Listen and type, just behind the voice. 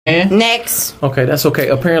Next. Okay, that's okay.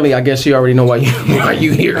 Apparently, I guess you already know why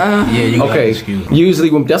you here. Yeah, you got excuse me.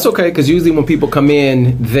 Usually, that's okay because usually when people come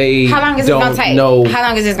in, they How long is this gonna take? know. How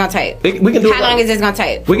long is this gonna take? We can do. How long is this gonna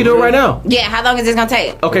take? We can do it right now. Yeah, how long is this gonna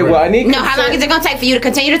take? Okay, well I need. No, how long is it gonna take for you to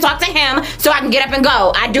continue to talk to him so I can get up and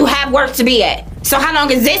go? I do have work to be at. So how long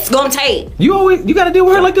is this gonna take? You gotta deal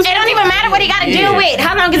with her like this. It don't even matter what he gotta deal with.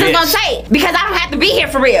 How long is this gonna take? Because I don't have to be here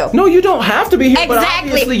for real. No, you don't have to be here.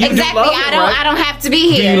 Exactly. But you do love him, right? I don't have to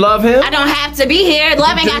be here. Do you love him? I don't have to be here.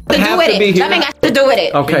 Love ain't got to do with it. Love ain't got to do with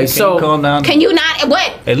it. Okay, so calm down. Can you not?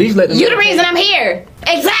 What? At least let them You the reason I'm here.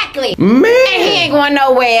 Exactly. Man. And he ain't going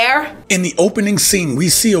nowhere. In the opening scene, we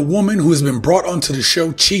see a woman who has been brought onto the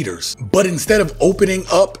show Cheaters, but instead of opening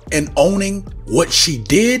up and owning what she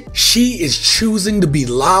did, she is choosing to be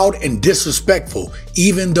loud and disrespectful,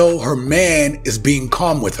 even though her man is being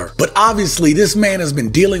calm with her. But obviously, this man has been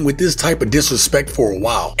dealing with this type of disrespect for a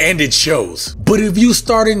while, and it shows. But if you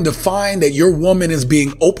starting to find that your woman is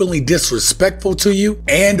being openly disrespectful to you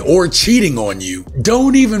and or cheating on you,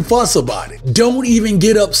 don't even fuss about it. Don't even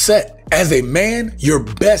get upset. As a man, your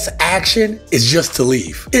best action is just to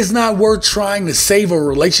leave. It's not worth trying to save a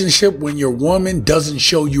relationship when your woman doesn't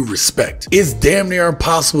show you respect. It's damn near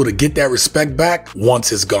impossible to get that respect back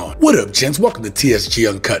once it's gone. What up, gents? Welcome to TSG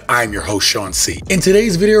Uncut. I'm your host, Sean C. In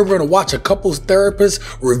today's video, we're going to watch a couples therapist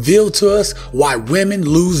reveal to us why women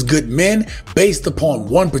lose good men based upon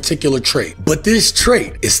one particular trait. But this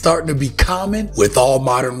trait is starting to be common with all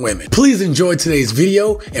modern women. Please enjoy today's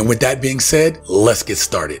video. And with that being said, let's get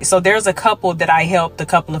started. So there's a couple that I helped a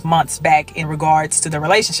couple of months back in regards to the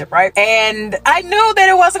relationship, right? And I knew that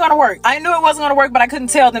it wasn't going to work. I knew it wasn't going to work, but I couldn't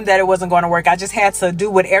tell them that it wasn't going to work. I just had to do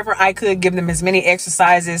whatever I could, give them as many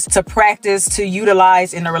exercises to practice, to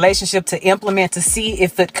utilize in the relationship, to implement, to see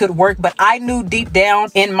if it could work. But I knew deep down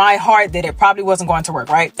in my heart that it probably wasn't going to work,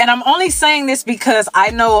 right? And I'm only saying this because I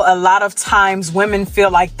know a lot of times women feel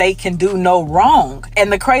like they can do no wrong.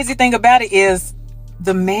 And the crazy thing about it is,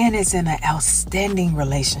 the man is in an outstanding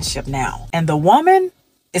relationship now. And the woman,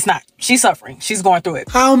 it's not. She's suffering. She's going through it.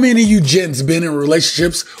 How many of you gents been in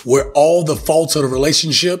relationships where all the faults of the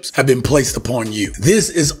relationships have been placed upon you? This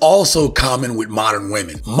is also common with modern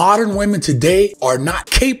women. Modern women today are not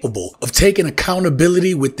capable of taking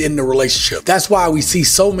accountability within the relationship. That's why we see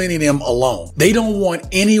so many of them alone. They don't want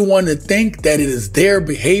anyone to think that it is their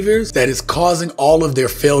behaviors that is causing all of their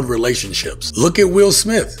failed relationships. Look at Will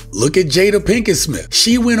Smith. Look at Jada Pinkett Smith.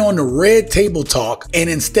 She went on the Red Table Talk, and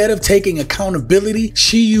instead of taking accountability,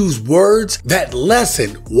 she used words that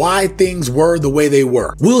lessened why things were the way they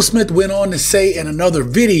were. Will Smith went on to say in another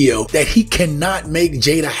video that he cannot make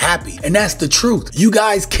Jada happy. And that's the truth. You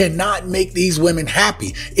guys cannot make these women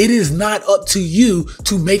happy. It is not up to you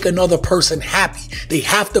to make another person happy. They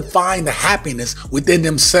have to find the happiness within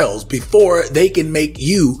themselves before they can make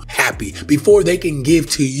you happy, before they can give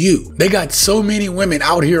to you. They got so many women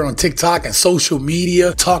out here on TikTok and social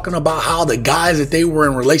media talking about how the guys that they were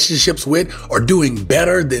in relationships with are doing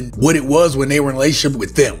better than what it was when they were in a relationship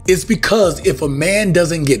with them. It's because if a man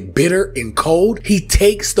doesn't get bitter and cold, he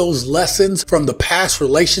takes those lessons from the past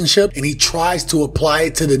relationship and he tries to apply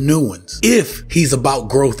it to the new ones. If he's about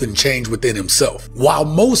growth and change within himself. While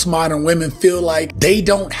most modern women feel like they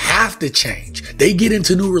don't have to change, they get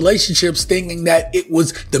into new relationships thinking that it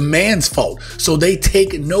was the man's fault. So they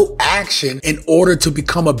take no action in order to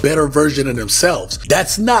become a better version of themselves.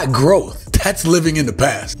 That's not growth. That's living in the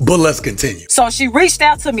past. But let's continue. So she reached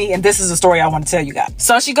out to me, and this is the story I want to tell you guys.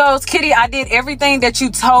 So she goes, Kitty, I did everything that you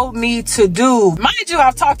told me to do. Mind you,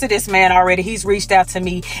 I've talked to this man already. He's reached out to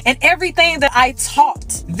me, and everything that I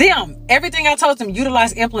taught them, everything I told them,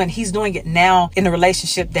 utilize, implement, he's doing it now in the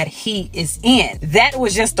relationship that he is in. That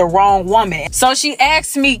was just the wrong woman. So she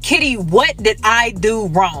asked me, Kitty, what did I do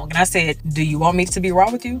wrong? And I said, do you want me to be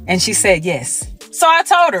raw with you? And she said, yes. So I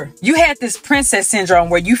told her, you had this princess syndrome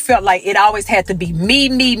where you felt like it always had to be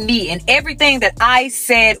me, and everything that I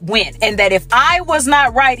said went. And that if I was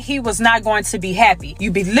not right, he was not going to be happy.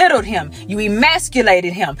 You belittled him. You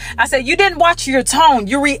emasculated him. I said, you didn't watch your tone.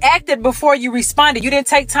 You reacted before you responded. You didn't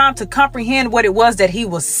take time to comprehend what it was that he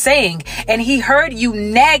was saying. And he heard you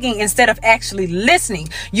nagging instead of actually listening.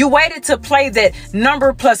 You waited to play that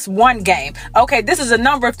number +1 game. Okay, this is a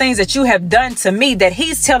number of things that you have done to me that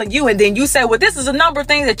he's telling you. And then you say, well, this is is a number of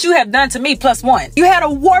things that you have done to me plus one. You had a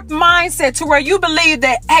warped mindset to where you believe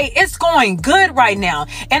that, hey, it's going good right now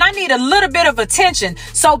and I need a little bit of attention.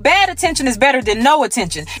 So bad attention is better than no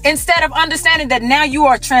attention. Instead of understanding that now you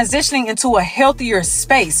are transitioning into a healthier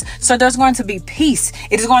space. So there's going to be peace.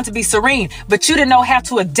 It is going to be serene, but you didn't know how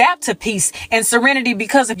to adapt to peace and serenity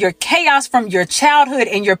because of your chaos from your childhood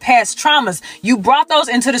and your past traumas. You brought those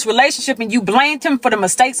into this relationship and you blamed him for the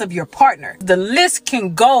mistakes of your partner. The list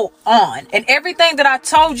can go on. And everything that I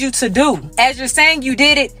told you to do, as you're saying you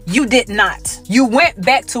did it, you did not. You went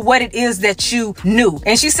back to what it is that you knew.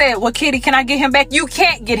 And she said, well, Kitty, can I get him back? You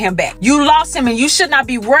can't get him back. You lost him and you should not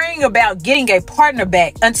be worrying about getting a partner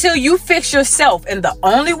back until you fix yourself. And the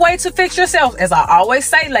only way to fix yourself, as I always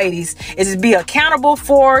say, ladies, is to be accountable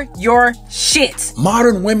for your shit.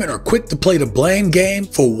 Modern women are quick to play the blame game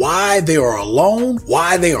for why they are alone,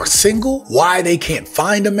 why they are single, why they can't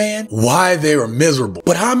find a man, why they are miserable.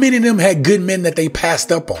 But how many of them had good men that they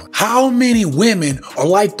passed up on? How many women are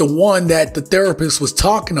like the one that the therapist was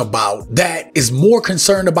talking about that is more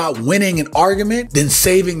concerned about winning an argument than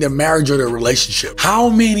saving their marriage or their relationship? How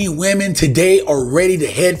many women today are ready to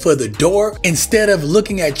head for the door instead of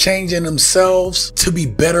looking at changing themselves to be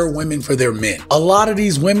better women for their men? A lot of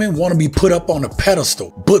these women want to be put up on a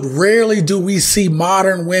pedestal, but rarely do we see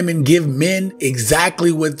modern women give men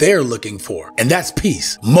exactly what they're looking for, and that's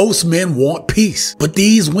peace. Most men want peace, but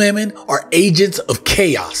these women are agents of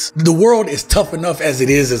chaos. The world is tough enough as it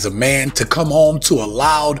is as a man to come home to a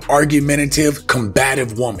loud, argumentative,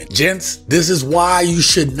 combative woman. Gents, this is why you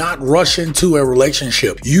should not rush into a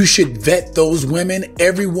relationship. You should vet those women,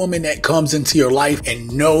 every woman that comes into your life,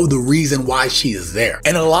 and know the reason why she is there.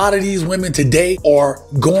 And a lot of these women today are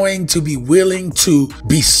going to be willing to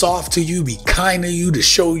be soft to you, be kind to you, to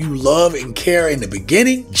show you love and care in the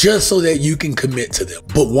beginning, just so that you can commit to them.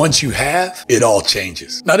 But once you have, it all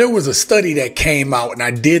changes. Now, there was a study that came out, and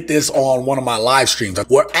I did this on one of my live streams,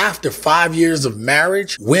 where after 5 years of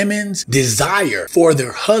marriage, women's desire for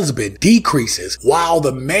their husband decreases while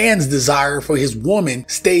the man's desire for his woman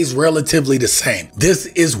stays relatively the same. This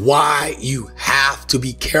is why you have to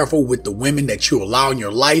be careful with the women that you allow in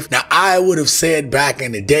your life. Now, I would have said back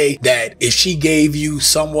in the day that if she gave you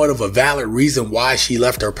somewhat of a valid reason why she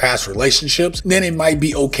left her past relationships, then it might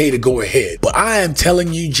be okay to go ahead. But I am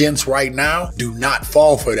telling you, gents, right now, do not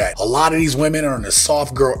fall for that. A lot of these women are in the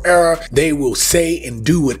soft girl era. They will say and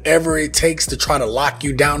do whatever it takes to try to lock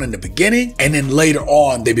you down in the beginning, and then later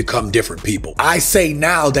on, they become different people. I say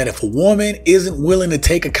now that if a woman isn't willing to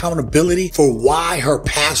take accountability for why her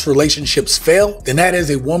past relationships fail, then that is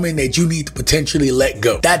a woman that you need to potentially let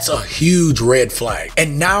go. That's a huge red flag.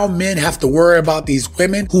 And now men have to worry about these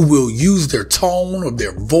women who will use their tone of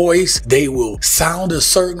their voice. They will sound a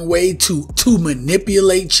certain way to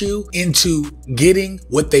manipulate you into getting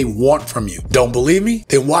what they want from you. Don't believe me?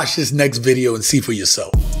 Then watch this next video and see for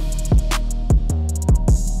yourself.